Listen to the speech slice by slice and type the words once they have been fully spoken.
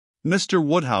Mr.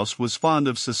 Woodhouse was fond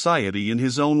of society in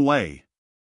his own way.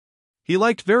 He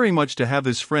liked very much to have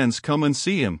his friends come and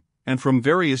see him, and from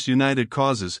various united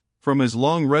causes, from his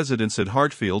long residence at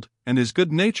Hartfield, and his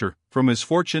good nature, from his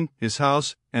fortune, his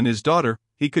house, and his daughter,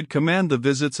 he could command the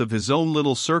visits of his own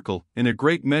little circle, in a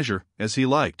great measure, as he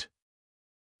liked.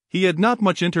 He had not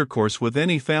much intercourse with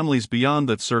any families beyond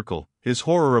that circle. His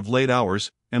horror of late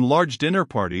hours, and large dinner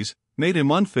parties, made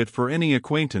him unfit for any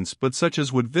acquaintance but such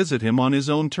as would visit him on his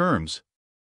own terms.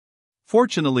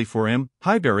 Fortunately for him,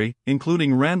 Highbury,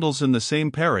 including Randalls in the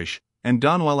same parish, and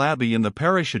Donwell Abbey in the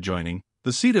parish adjoining,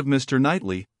 the seat of Mr.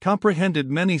 Knightley, comprehended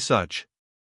many such.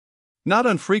 Not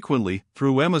unfrequently,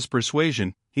 through Emma's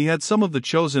persuasion, he had some of the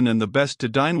chosen and the best to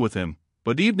dine with him,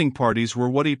 but evening parties were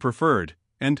what he preferred,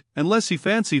 and, unless he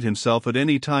fancied himself at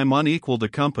any time unequal to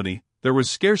company, there was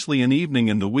scarcely an evening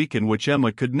in the week in which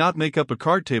Emma could not make up a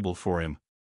card table for him.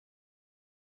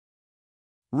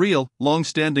 Real,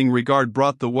 long-standing regard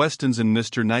brought the Westons and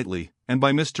Mr. Knightley, and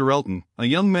by Mr. Elton, a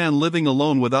young man living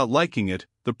alone without liking it,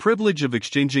 the privilege of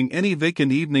exchanging any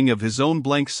vacant evening of his own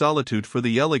blank solitude for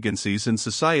the elegancies and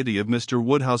society of Mr.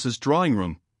 Woodhouse's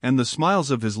drawing-room, and the smiles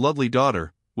of his lovely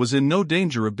daughter, was in no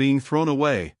danger of being thrown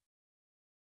away.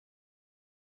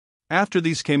 After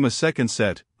these came a second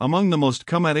set, among the most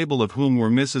comfortable of whom were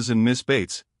Mrs. and Miss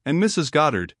Bates, and Mrs.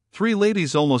 Goddard, three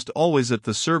ladies almost always at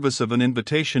the service of an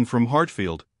invitation from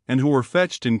Hartfield, and who were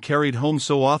fetched and carried home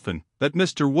so often, that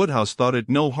Mr. Woodhouse thought it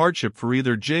no hardship for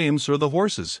either James or the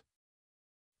horses.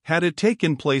 Had it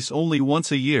taken place only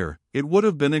once a year, it would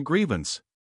have been a grievance.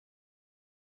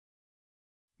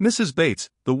 Mrs. Bates,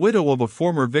 the widow of a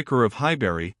former vicar of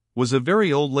Highbury, was a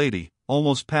very old lady,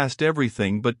 almost past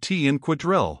everything but tea and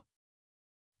quadrille.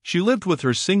 She lived with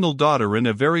her single daughter in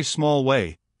a very small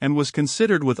way, and was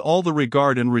considered with all the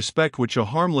regard and respect which a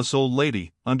harmless old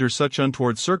lady, under such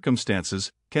untoward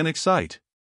circumstances, can excite.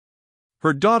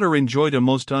 Her daughter enjoyed a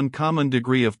most uncommon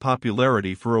degree of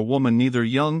popularity for a woman neither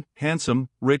young, handsome,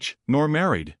 rich, nor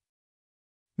married.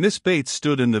 Miss Bates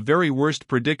stood in the very worst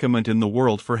predicament in the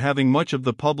world for having much of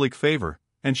the public favor,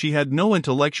 and she had no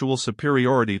intellectual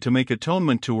superiority to make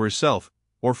atonement to herself,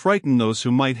 or frighten those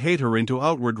who might hate her into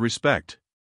outward respect.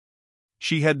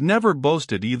 She had never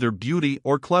boasted either beauty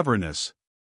or cleverness.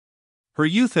 Her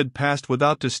youth had passed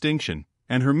without distinction,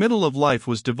 and her middle of life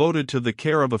was devoted to the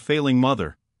care of a failing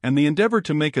mother, and the endeavor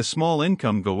to make a small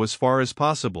income go as far as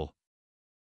possible.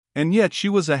 And yet she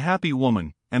was a happy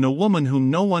woman, and a woman whom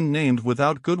no one named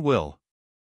without goodwill.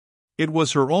 It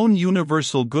was her own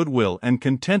universal goodwill and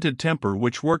contented temper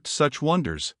which worked such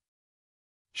wonders.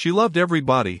 She loved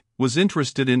everybody, was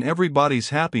interested in everybody's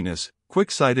happiness,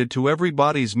 quick-sighted to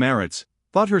everybody's merits,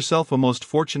 thought herself a most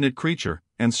fortunate creature,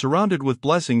 and surrounded with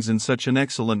blessings in such an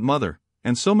excellent mother,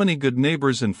 and so many good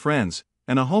neighbors and friends,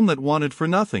 and a home that wanted for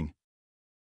nothing.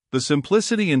 The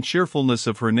simplicity and cheerfulness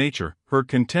of her nature, her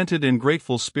contented and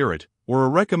grateful spirit, were a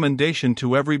recommendation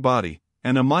to everybody,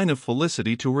 and a mine of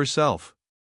felicity to herself.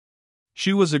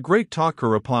 She was a great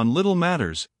talker upon little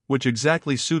matters, which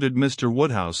exactly suited Mr.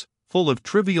 Woodhouse, full of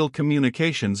trivial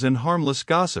communications and harmless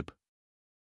gossip.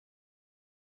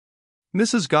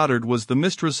 Mrs. Goddard was the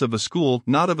mistress of a school,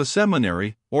 not of a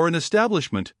seminary, or an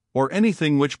establishment, or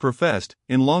anything which professed,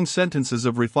 in long sentences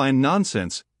of refined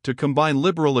nonsense, to combine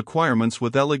liberal acquirements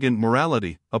with elegant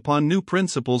morality, upon new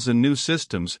principles and new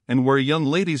systems, and where young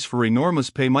ladies for enormous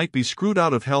pay might be screwed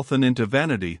out of health and into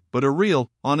vanity, but a real,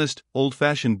 honest,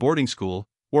 old-fashioned boarding school,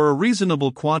 where a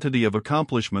reasonable quantity of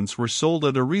accomplishments were sold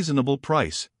at a reasonable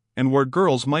price, and where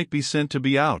girls might be sent to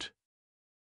be out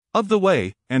of the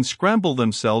way, and scramble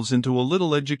themselves into a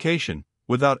little education,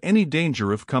 without any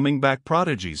danger of coming back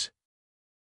prodigies.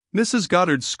 Mrs.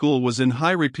 Goddard's school was in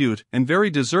high repute, and very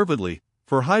deservedly,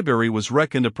 for Highbury was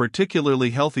reckoned a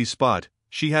particularly healthy spot.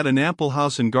 She had an ample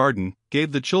house and garden,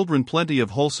 gave the children plenty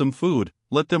of wholesome food,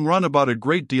 let them run about a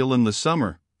great deal in the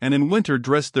summer, and in winter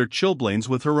dressed their chilblains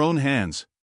with her own hands.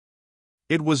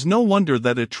 It was no wonder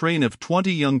that a train of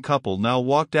 20 young couple now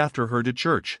walked after her to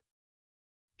church.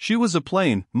 She was a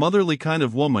plain, motherly kind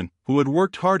of woman, who had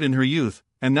worked hard in her youth,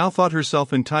 and now thought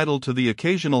herself entitled to the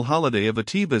occasional holiday of a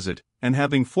tea visit, and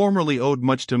having formerly owed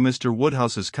much to Mr.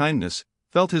 Woodhouse's kindness,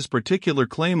 felt his particular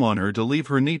claim on her to leave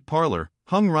her neat parlor,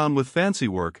 hung round with fancy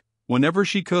work, whenever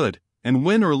she could, and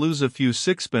win or lose a few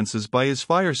sixpences by his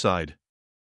fireside.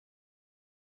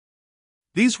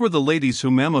 These were the ladies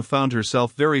whom Emma found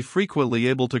herself very frequently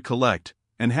able to collect,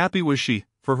 and happy was she,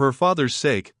 for her father's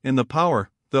sake, in the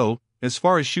power, though, as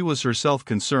far as she was herself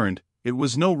concerned, it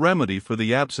was no remedy for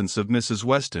the absence of Mrs.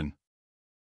 Weston.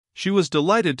 She was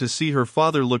delighted to see her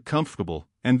father look comfortable,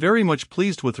 and very much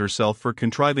pleased with herself for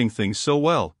contriving things so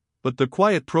well, but the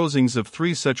quiet prosings of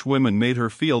 3 such women made her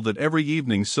feel that every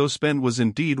evening so spent was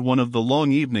indeed one of the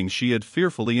long evenings she had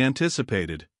fearfully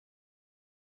anticipated.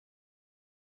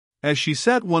 As she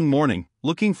sat one morning,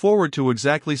 looking forward to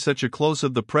exactly such a close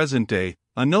of the present day,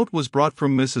 a note was brought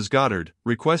from Mrs. Goddard,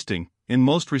 requesting, in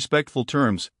most respectful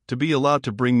terms, to be allowed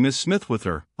to bring Miss Smith with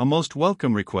her, a most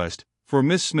welcome request, for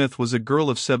Miss Smith was a girl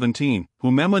of 17,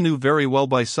 whom Emma knew very well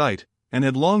by sight, and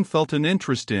had long felt an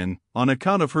interest in, on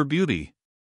account of her beauty.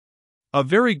 A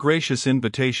very gracious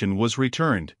invitation was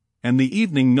returned, and the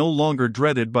evening no longer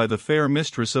dreaded by the fair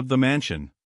mistress of the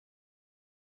mansion.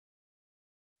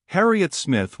 Harriet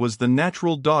Smith was the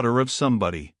natural daughter of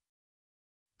somebody.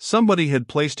 Somebody had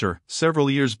placed her, several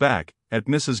years back, at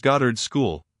Mrs. Goddard's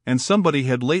school, and somebody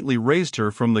had lately raised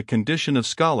her from the condition of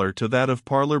scholar to that of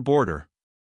parlor boarder.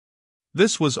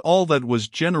 This was all that was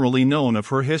generally known of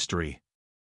her history.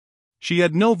 She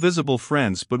had no visible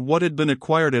friends but what had been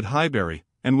acquired at Highbury,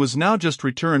 and was now just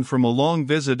returned from a long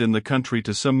visit in the country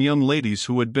to some young ladies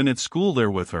who had been at school there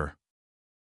with her.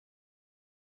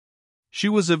 She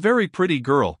was a very pretty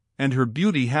girl, and her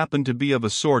beauty happened to be of a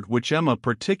sort which Emma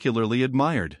particularly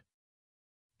admired.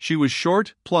 She was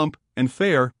short, plump, and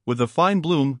fair, with a fine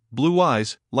bloom, blue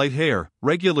eyes, light hair,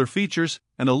 regular features,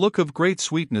 and a look of great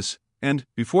sweetness, and,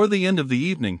 before the end of the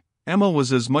evening, Emma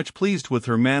was as much pleased with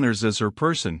her manners as her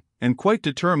person, and quite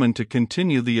determined to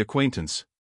continue the acquaintance.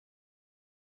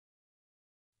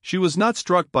 She was not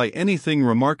struck by anything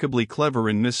remarkably clever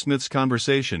in Miss Smith's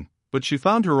conversation, but she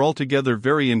found her altogether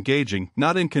very engaging,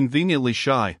 not inconveniently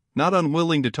shy, not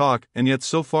unwilling to talk, and yet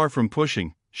so far from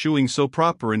pushing, shewing so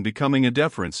proper and becoming a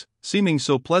deference, seeming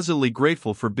so pleasantly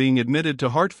grateful for being admitted to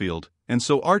Hartfield, and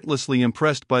so artlessly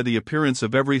impressed by the appearance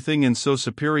of everything in so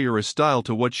superior a style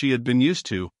to what she had been used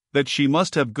to, that she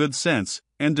must have good sense,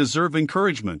 and deserve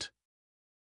encouragement.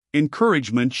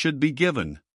 Encouragement should be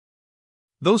given.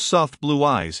 Those soft blue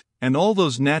eyes, and all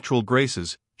those natural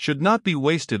graces, should not be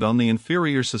wasted on the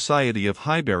inferior society of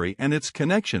Highbury and its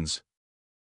connections.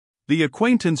 The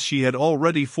acquaintance she had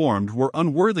already formed were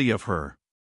unworthy of her.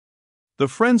 The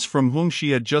friends from whom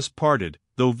she had just parted,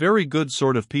 though very good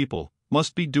sort of people,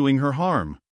 must be doing her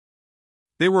harm.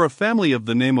 They were a family of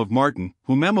the name of Martin,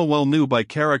 whom Emma well knew by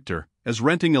character, as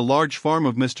renting a large farm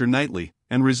of Mr. Knightley,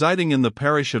 and residing in the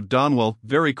parish of Donwell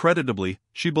very creditably.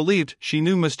 She believed she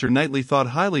knew Mr. Knightley thought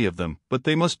highly of them, but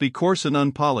they must be coarse and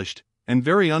unpolished, and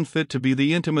very unfit to be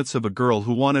the intimates of a girl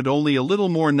who wanted only a little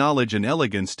more knowledge and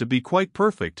elegance to be quite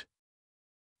perfect.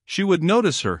 She would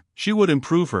notice her, she would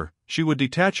improve her, she would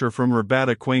detach her from her bad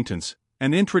acquaintance,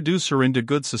 and introduce her into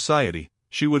good society.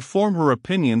 She would form her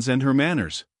opinions and her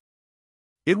manners.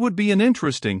 It would be an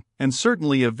interesting, and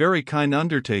certainly a very kind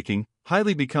undertaking,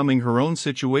 highly becoming her own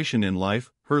situation in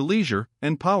life, her leisure,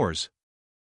 and powers.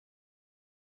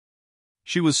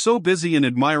 She was so busy in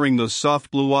admiring those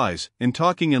soft blue eyes, in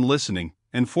talking and listening,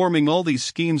 and forming all these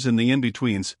schemes in the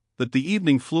in-betweens, that the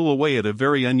evening flew away at a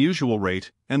very unusual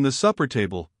rate, and the supper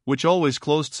table, which always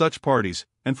closed such parties,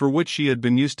 and for which she had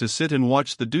been used to sit and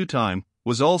watch the due time,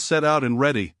 was all set out and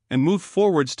ready, and moved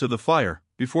forwards to the fire,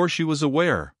 before she was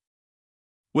aware.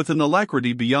 With an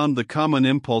alacrity beyond the common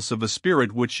impulse of a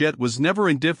spirit which yet was never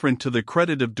indifferent to the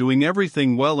credit of doing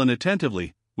everything well and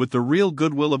attentively, with the real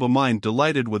goodwill of a mind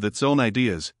delighted with its own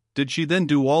ideas, did she then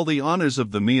do all the honors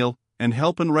of the meal, and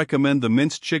help and recommend the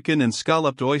minced chicken and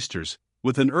scalloped oysters,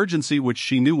 with an urgency which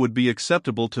she knew would be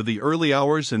acceptable to the early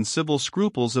hours and civil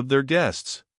scruples of their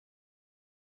guests.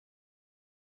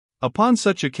 Upon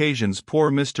such occasions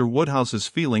poor Mr. Woodhouse's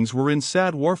feelings were in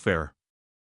sad warfare.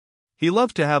 He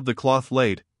loved to have the cloth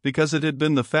laid, because it had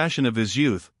been the fashion of his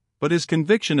youth, but his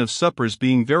conviction of suppers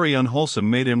being very unwholesome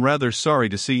made him rather sorry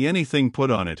to see anything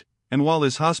put on it, and while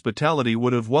his hospitality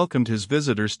would have welcomed his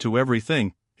visitors to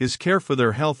everything, his care for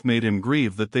their health made him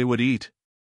grieve that they would eat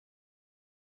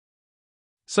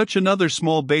such another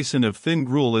small basin of thin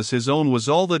gruel as his own was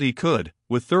all that he could,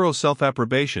 with thorough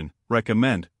self-approbation,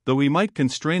 recommend, though he might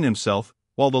constrain himself,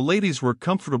 while the ladies were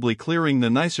comfortably clearing the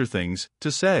nicer things,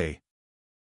 to say,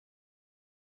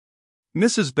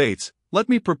 "Mrs. Bates, let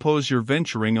me propose your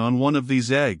venturing on one of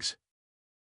these eggs.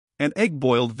 An egg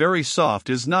boiled very soft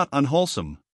is not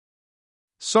unwholesome.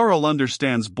 Sorrel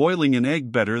understands boiling an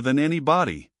egg better than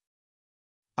anybody.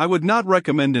 I would not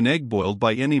recommend an egg boiled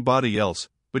by anybody else,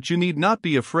 but you need not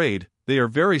be afraid, they are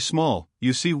very small,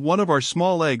 you see one of our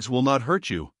small eggs will not hurt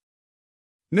you.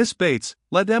 Miss Bates,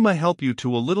 let Emma help you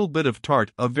to a little bit of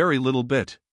tart, a very little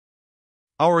bit.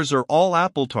 Ours are all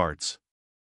apple tarts.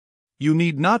 You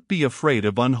need not be afraid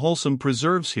of unwholesome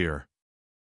preserves here.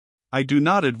 I do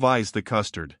not advise the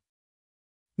custard.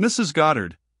 Mrs.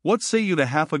 Goddard, what say you to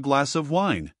half a glass of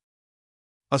wine?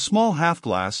 A small half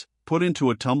glass, put into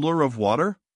a tumbler of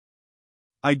water?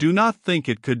 I do not think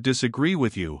it could disagree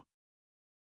with you."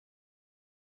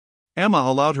 Emma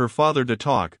allowed her father to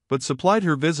talk, but supplied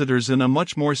her visitors in a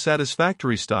much more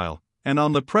satisfactory style, and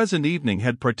on the present evening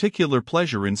had particular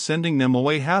pleasure in sending them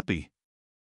away happy.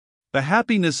 The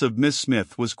happiness of Miss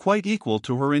Smith was quite equal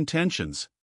to her intentions.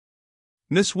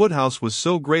 Miss Woodhouse was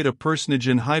so great a personage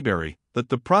in Highbury, that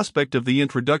the prospect of the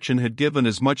introduction had given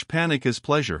as much panic as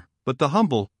pleasure, but the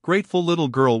humble, grateful little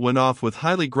girl went off with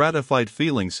highly gratified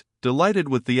feelings, delighted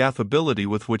with the affability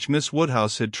with which Miss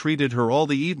Woodhouse had treated her all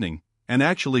the evening, and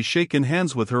actually shaken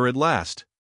hands with her at last.